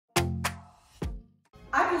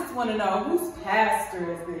I just want to know, whose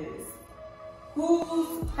pastor is this?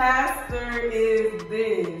 Whose pastor is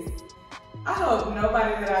this? I hope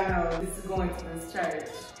nobody that I know is going to this church.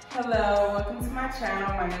 Hello, welcome to my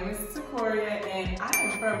channel. My name is Takoria and I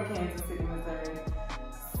am from Kansas City, Missouri.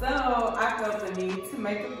 So I felt the need to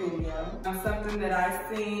make a video on something that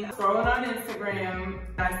I seen scrolling on Instagram.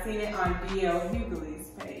 I seen it on D.L. Hughley's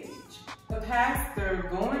page. The pastor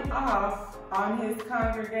going off on his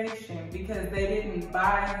congregation because they didn't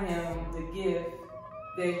buy him the gift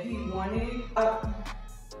that he wanted.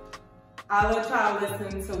 I'll let y'all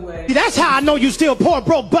listen to what. That's how I know you still poor,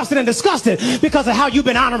 broke, busted, and disgusted, because of how you've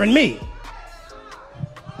been honoring me.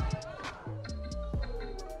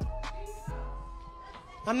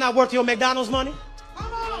 I'm not worth your McDonald's money.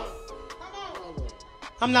 Come on. Come on.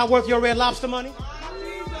 I'm not worth your Red Lobster money.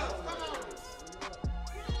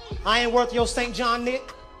 I ain't worth your St. John knit.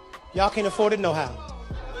 Y'all can't afford it no how.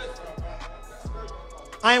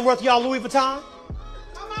 I ain't worth y'all Louis Vuitton.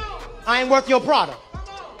 I ain't worth your Prada.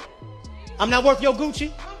 I'm not worth your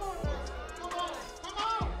Gucci.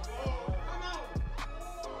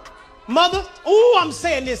 Mother, ooh, I'm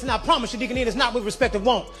saying this, and I promise you, Deaconine, it's not with respect of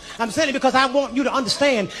want. I'm saying it because I want you to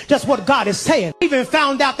understand just what God is saying. I even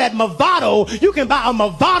found out that Movado, you can buy a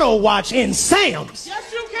Movado watch in Sam's.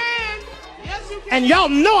 Yes, you can. Yes, you can. And y'all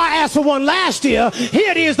know I asked for one last year.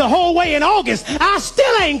 Here it is the whole way in August. I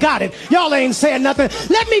still ain't got it. Y'all ain't saying nothing.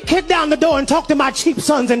 Let me kick down the door and talk to my cheap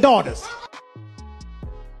sons and daughters.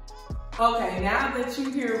 Okay, now that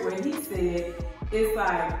you hear what he said, it's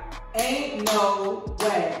like, ain't no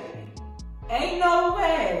way. Ain't no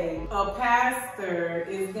way a pastor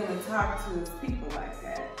is gonna talk to his people like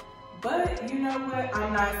that. But you know what?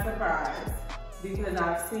 I'm not surprised because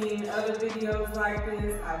I've seen other videos like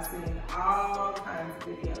this. I've seen all kinds of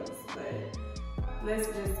videos, but let's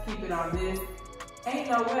just keep it on this. Ain't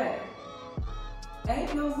no way.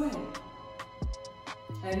 Ain't no way.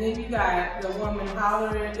 And then you got the woman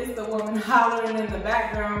hollering. It's the woman hollering in the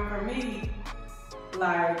background for me.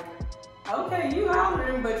 Like, okay, you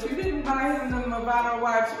hollering, but you didn't buy him the Movado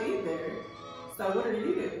watch either. So what are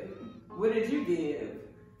you doing? What did you give?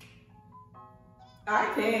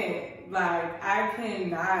 I can't. Like, I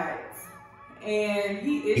cannot. And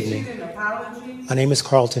he issued an apology. My name is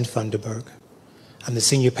Carlton Funderburke. I'm the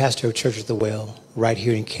senior pastor of Church of the Well right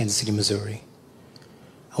here in Kansas City, Missouri.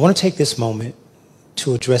 I want to take this moment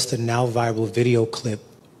to address the now viral video clip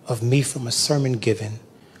of me from a sermon given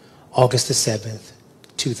August the 7th,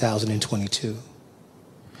 2022.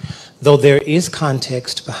 Though there is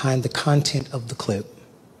context behind the content of the clip,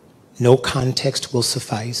 no context will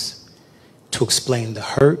suffice to explain the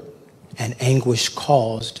hurt and anguish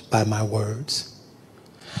caused by my words.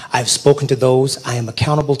 I have spoken to those I am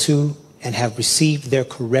accountable to and have received their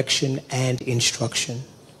correction and instruction.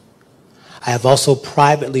 I have also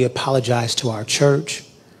privately apologized to our church,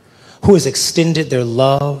 who has extended their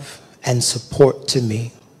love and support to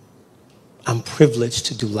me. I'm privileged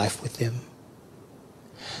to do life with them.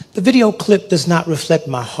 The video clip does not reflect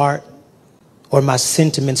my heart or my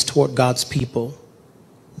sentiments toward God's people,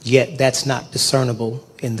 yet that's not discernible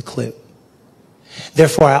in the clip.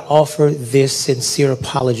 Therefore, I offer this sincere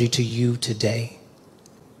apology to you today.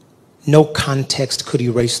 No context could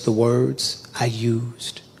erase the words I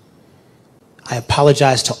used. I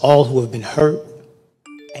apologize to all who have been hurt,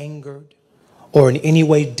 angered, or in any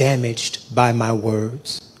way damaged by my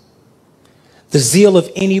words. The zeal of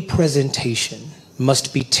any presentation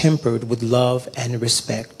must be tempered with love and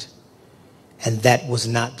respect, and that was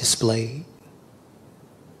not displayed.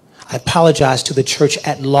 I apologize to the church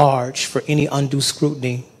at large for any undue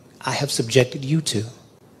scrutiny I have subjected you to.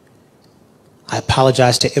 I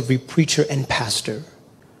apologize to every preacher and pastor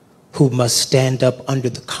who must stand up under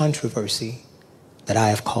the controversy that I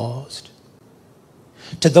have caused.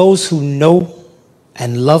 To those who know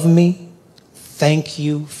and love me, thank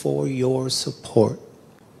you for your support.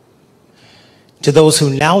 To those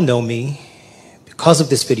who now know me, because of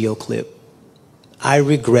this video clip, I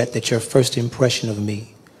regret that your first impression of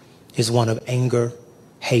me is one of anger,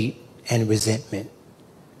 hate, and resentment.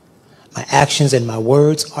 My actions and my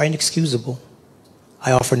words are inexcusable.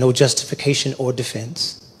 I offer no justification or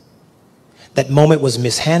defense. That moment was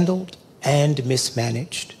mishandled and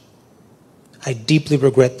mismanaged. I deeply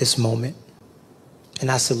regret this moment, and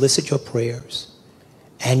I solicit your prayers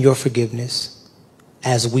and your forgiveness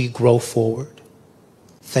as we grow forward.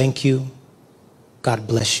 Thank you. God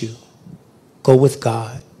bless you. Go with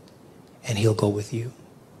God, and He'll go with you.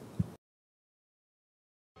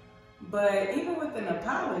 But even with an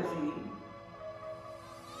apology,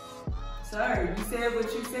 sir, you said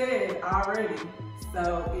what you said already.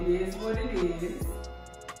 So it is what it is.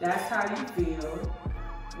 That's how you feel.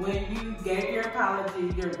 when you gave your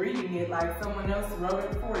apology, you're reading it like someone else wrote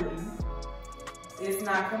it for you. It's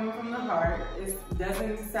not coming from the heart. It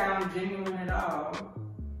doesn't sound genuine at all.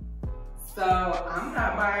 So I'm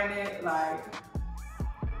not buying it. Like,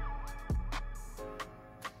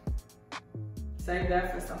 save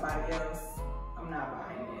that for somebody else. I'm not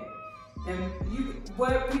buying it. And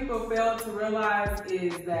what people fail to realize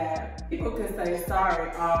is that people can say sorry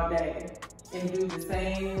all day and do the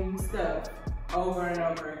same stuff over and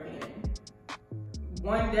over again.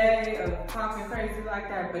 One day of talking crazy like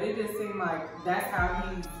that, but it just seemed like that's how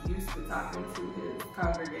he's used to talking to his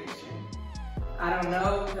congregation. I don't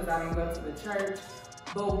know, because I don't go to the church,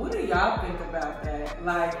 but what do y'all think about that?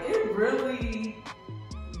 Like, it really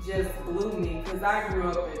just blew me, because I grew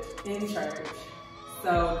up in church.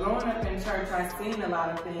 So growing up in church, I've seen a lot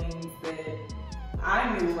of things that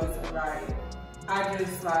I knew wasn't right. I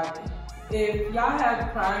just like, if y'all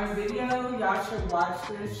have Prime Video, y'all should watch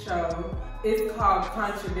this show. It's called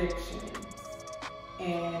Contradiction.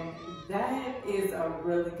 And that is a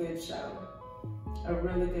really good show. A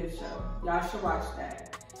really good show. Y'all should watch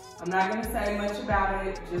that. I'm not gonna say much about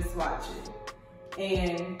it, just watch it.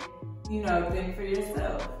 And, you know, think for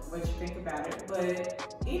yourself what you think about it.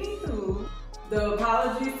 But anywho, the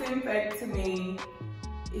apology seemed fake to me.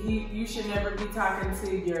 You should never be talking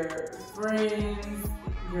to your friends,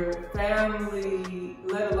 your family,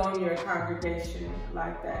 let alone your congregation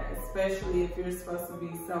like that, especially if you're supposed to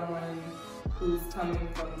be someone who's coming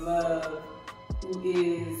from love, who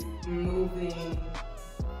is moving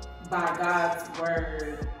by God's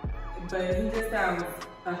word. But he just sounds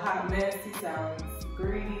a hot mess. He sounds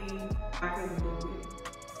greedy. I couldn't do it.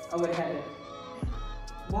 I would have had to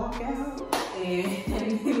walk out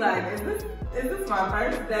and be like, is this my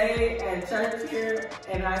first day at church here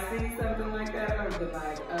and I see something like that? I would be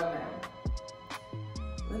like, oh no.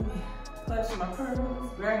 Let me clutch my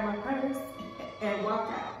pearls, grab my purse, and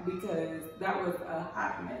walk out, because that was a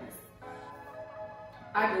hot mess.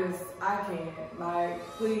 I can't. Like,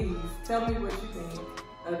 please tell me what you think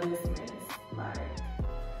of this mess. Like,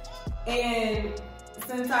 and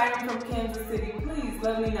since I am from Kansas City, please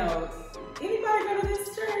let me know. Anybody go to this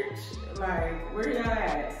church? Like, where y'all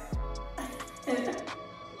at?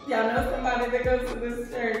 Y'all know somebody that goes to this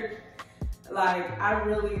church? Like, I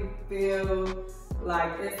really feel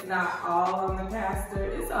like it's not all on the pastor,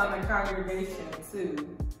 it's on the congregation too.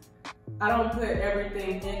 I don't put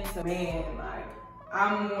everything into man. Like,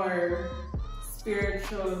 I'm more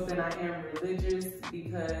spiritual than I am religious,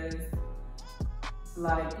 because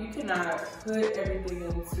like, you cannot put everything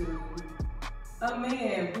into a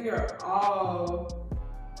man. We are all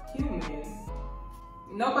human.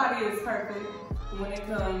 Nobody is perfect when it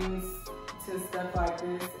comes to stuff like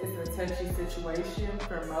this. It's a touchy situation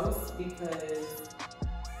for most, because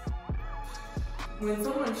when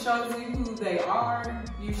someone shows you who they are,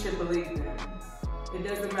 you should believe them. It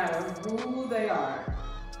doesn't matter who they are.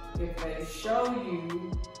 If they show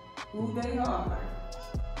you who they are,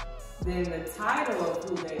 then the title of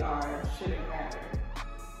who they are shouldn't matter.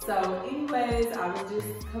 So anyways, I was just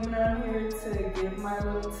coming on here to give my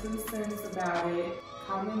little 2 cents about it.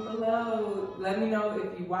 Comment below. Let me know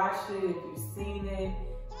if you watched it, if you've seen it,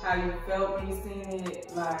 how you felt when you seen it.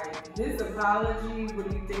 Like, his apology, what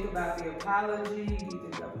do you think about the apology? Do you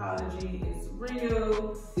think the apology is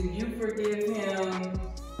real? Did you forgive him?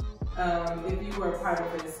 If you were a part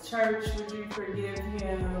of his church, would you forgive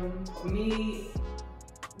him? Me,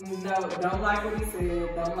 no, don't like what he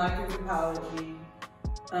said, don't like his apology.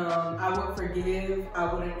 I would forgive, I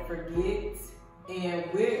wouldn't forget. And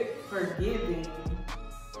with forgiving,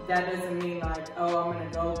 that doesn't mean like, oh, I'm gonna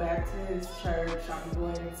go back to his church, I'm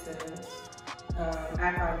going to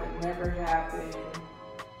act like it never happened.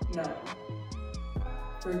 No.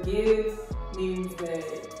 Forgive means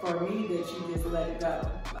that, for me, that you just let it go.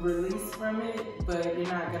 Release from it, but you're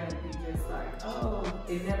not gonna be just like, oh,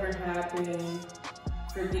 it never happened,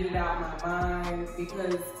 forget it out my mind,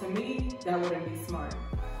 because to me, that wouldn't be smart.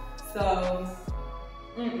 So,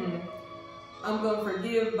 I'm gonna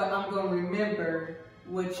forgive, but I'm gonna remember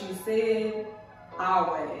what you said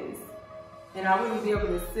always. And I wouldn't be able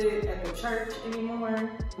to sit at the church anymore.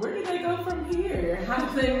 Where do they go from here? How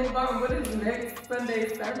do they move on? What is next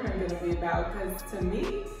Sunday's sermon gonna be about? Because to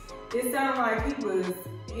me, it sounded like he was,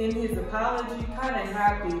 in his apology, kind of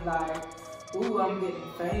happy, like, ooh, I'm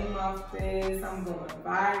getting fame off this, I'm going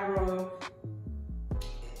viral.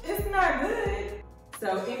 It's not good.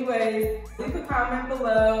 So anyways, leave a comment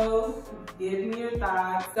below, give me your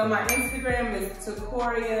thoughts. So my Instagram is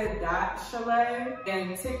takoria.chalet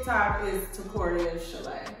and TikTok is takoria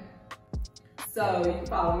chalet. So you can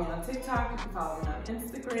follow me on TikTok, you can follow me on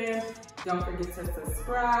Instagram. Don't forget to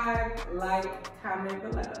subscribe, like, comment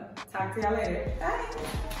below. Talk to y'all later.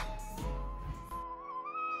 Bye.